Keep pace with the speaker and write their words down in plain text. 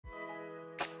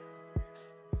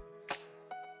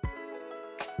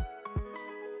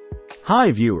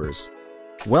Hi viewers!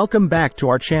 Welcome back to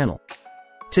our channel.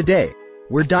 Today,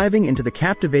 we're diving into the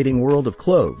captivating world of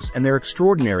cloves and their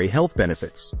extraordinary health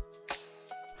benefits.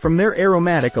 From their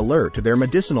aromatic allure to their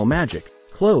medicinal magic,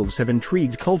 cloves have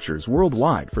intrigued cultures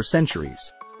worldwide for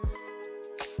centuries.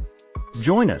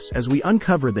 Join us as we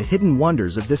uncover the hidden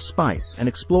wonders of this spice and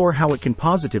explore how it can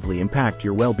positively impact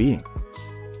your well-being.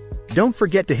 Don't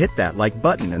forget to hit that like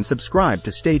button and subscribe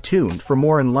to stay tuned for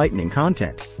more enlightening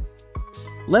content.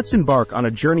 Let's embark on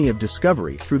a journey of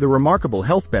discovery through the remarkable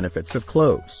health benefits of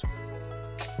cloves.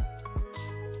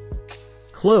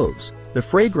 Cloves, the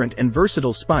fragrant and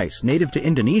versatile spice native to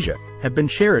Indonesia, have been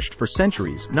cherished for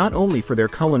centuries not only for their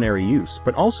culinary use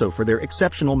but also for their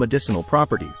exceptional medicinal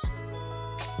properties.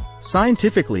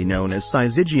 Scientifically known as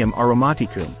Syzygium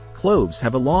aromaticum, cloves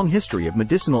have a long history of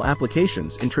medicinal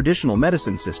applications in traditional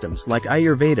medicine systems like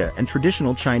Ayurveda and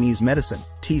traditional Chinese medicine,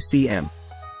 TCM.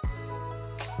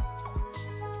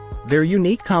 Their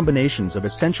unique combinations of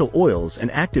essential oils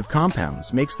and active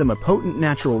compounds makes them a potent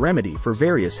natural remedy for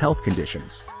various health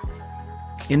conditions.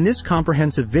 In this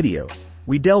comprehensive video,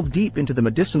 we delve deep into the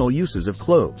medicinal uses of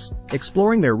cloves,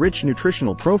 exploring their rich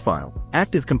nutritional profile,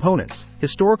 active components,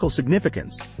 historical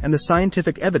significance, and the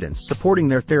scientific evidence supporting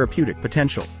their therapeutic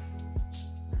potential.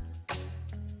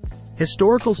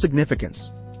 Historical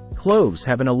significance. Cloves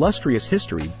have an illustrious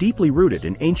history deeply rooted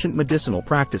in ancient medicinal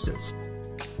practices.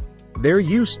 Their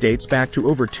use dates back to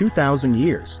over 2,000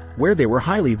 years, where they were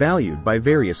highly valued by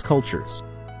various cultures.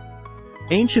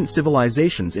 Ancient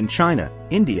civilizations in China,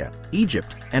 India,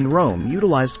 Egypt, and Rome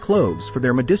utilized cloves for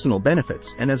their medicinal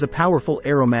benefits and as a powerful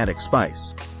aromatic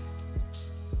spice.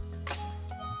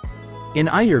 In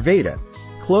Ayurveda,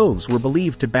 cloves were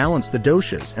believed to balance the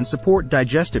doshas and support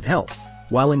digestive health,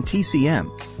 while in TCM,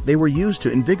 they were used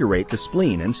to invigorate the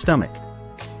spleen and stomach.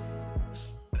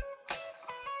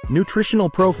 Nutritional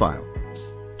profile.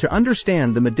 To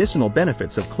understand the medicinal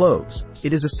benefits of cloves,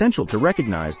 it is essential to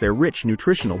recognize their rich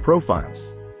nutritional profile.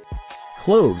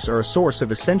 Cloves are a source of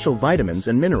essential vitamins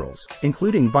and minerals,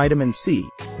 including vitamin C,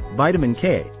 vitamin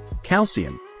K,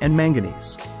 calcium, and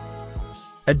manganese.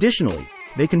 Additionally,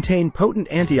 they contain potent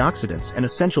antioxidants and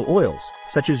essential oils,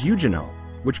 such as eugenol,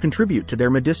 which contribute to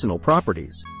their medicinal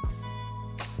properties.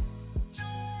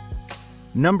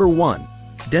 Number 1.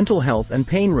 Dental health and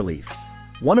pain relief.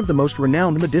 One of the most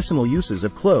renowned medicinal uses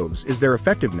of cloves is their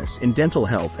effectiveness in dental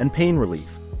health and pain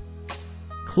relief.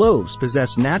 Cloves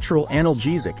possess natural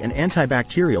analgesic and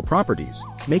antibacterial properties,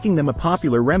 making them a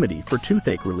popular remedy for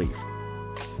toothache relief.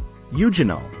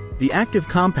 Eugenol, the active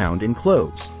compound in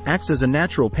cloves, acts as a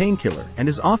natural painkiller and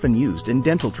is often used in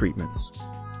dental treatments.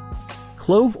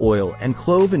 Clove oil and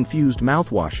clove-infused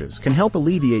mouthwashes can help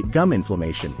alleviate gum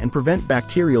inflammation and prevent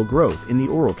bacterial growth in the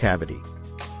oral cavity.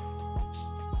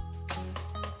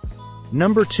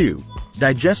 Number 2.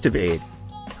 Digestive aid.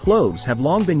 Cloves have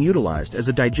long been utilized as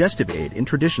a digestive aid in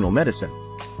traditional medicine.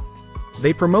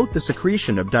 They promote the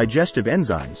secretion of digestive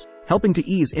enzymes, helping to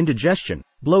ease indigestion,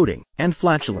 bloating, and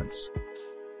flatulence.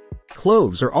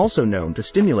 Cloves are also known to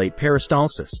stimulate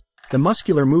peristalsis, the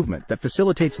muscular movement that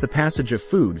facilitates the passage of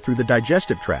food through the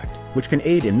digestive tract, which can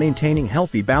aid in maintaining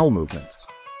healthy bowel movements.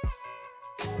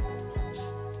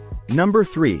 Number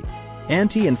 3.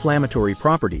 Anti-inflammatory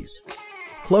properties.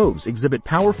 Cloves exhibit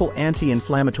powerful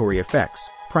anti-inflammatory effects,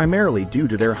 primarily due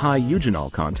to their high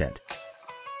eugenol content.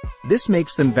 This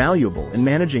makes them valuable in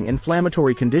managing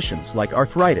inflammatory conditions like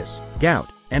arthritis,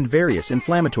 gout, and various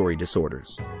inflammatory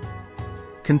disorders.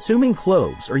 Consuming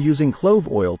cloves or using clove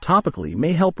oil topically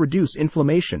may help reduce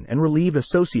inflammation and relieve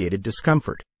associated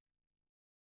discomfort.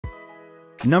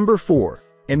 Number 4.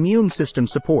 Immune system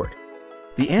support.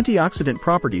 The antioxidant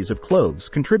properties of cloves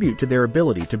contribute to their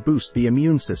ability to boost the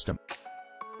immune system.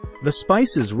 The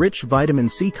spice's rich vitamin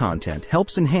C content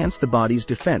helps enhance the body's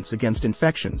defense against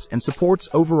infections and supports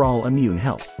overall immune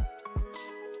health.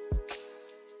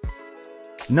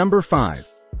 Number 5.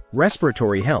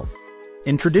 Respiratory health.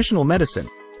 In traditional medicine,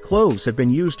 cloves have been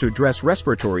used to address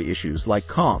respiratory issues like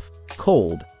cough,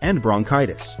 cold, and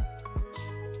bronchitis.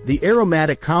 The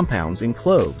aromatic compounds in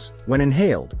cloves, when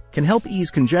inhaled, can help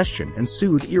ease congestion and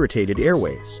soothe irritated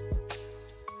airways.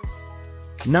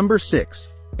 Number 6.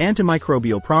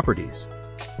 Antimicrobial properties.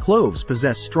 Cloves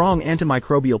possess strong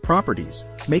antimicrobial properties,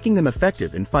 making them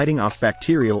effective in fighting off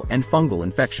bacterial and fungal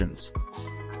infections.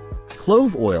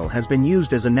 Clove oil has been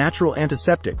used as a natural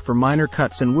antiseptic for minor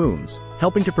cuts and wounds,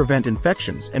 helping to prevent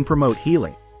infections and promote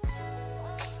healing.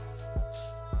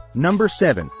 Number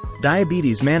 7.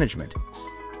 Diabetes management.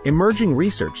 Emerging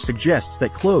research suggests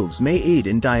that cloves may aid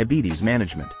in diabetes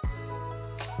management.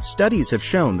 Studies have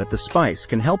shown that the spice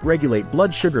can help regulate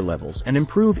blood sugar levels and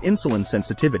improve insulin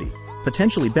sensitivity,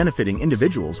 potentially benefiting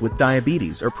individuals with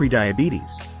diabetes or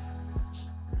prediabetes.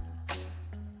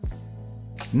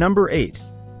 Number 8.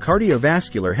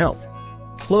 Cardiovascular health.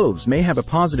 Cloves may have a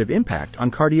positive impact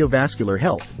on cardiovascular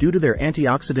health due to their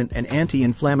antioxidant and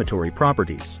anti-inflammatory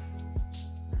properties.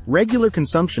 Regular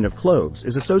consumption of cloves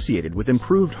is associated with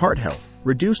improved heart health,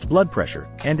 reduced blood pressure,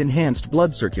 and enhanced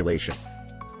blood circulation.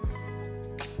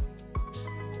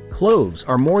 Cloves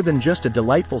are more than just a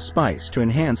delightful spice to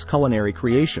enhance culinary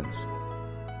creations.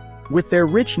 With their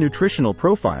rich nutritional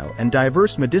profile and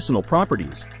diverse medicinal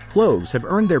properties, cloves have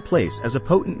earned their place as a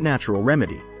potent natural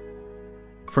remedy.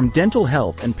 From dental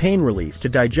health and pain relief to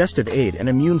digestive aid and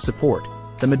immune support,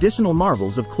 the medicinal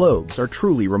marvels of cloves are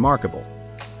truly remarkable.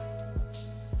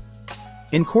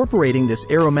 Incorporating this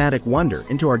aromatic wonder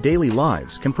into our daily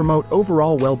lives can promote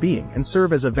overall well-being and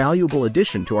serve as a valuable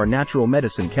addition to our natural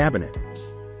medicine cabinet.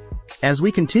 As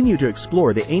we continue to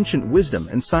explore the ancient wisdom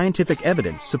and scientific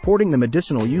evidence supporting the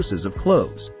medicinal uses of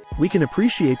cloves, we can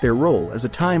appreciate their role as a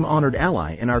time-honored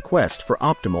ally in our quest for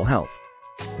optimal health.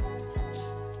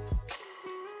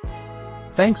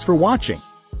 Thanks for watching.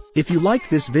 If you liked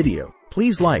this video,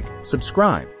 please like,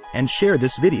 subscribe, and share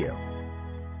this video.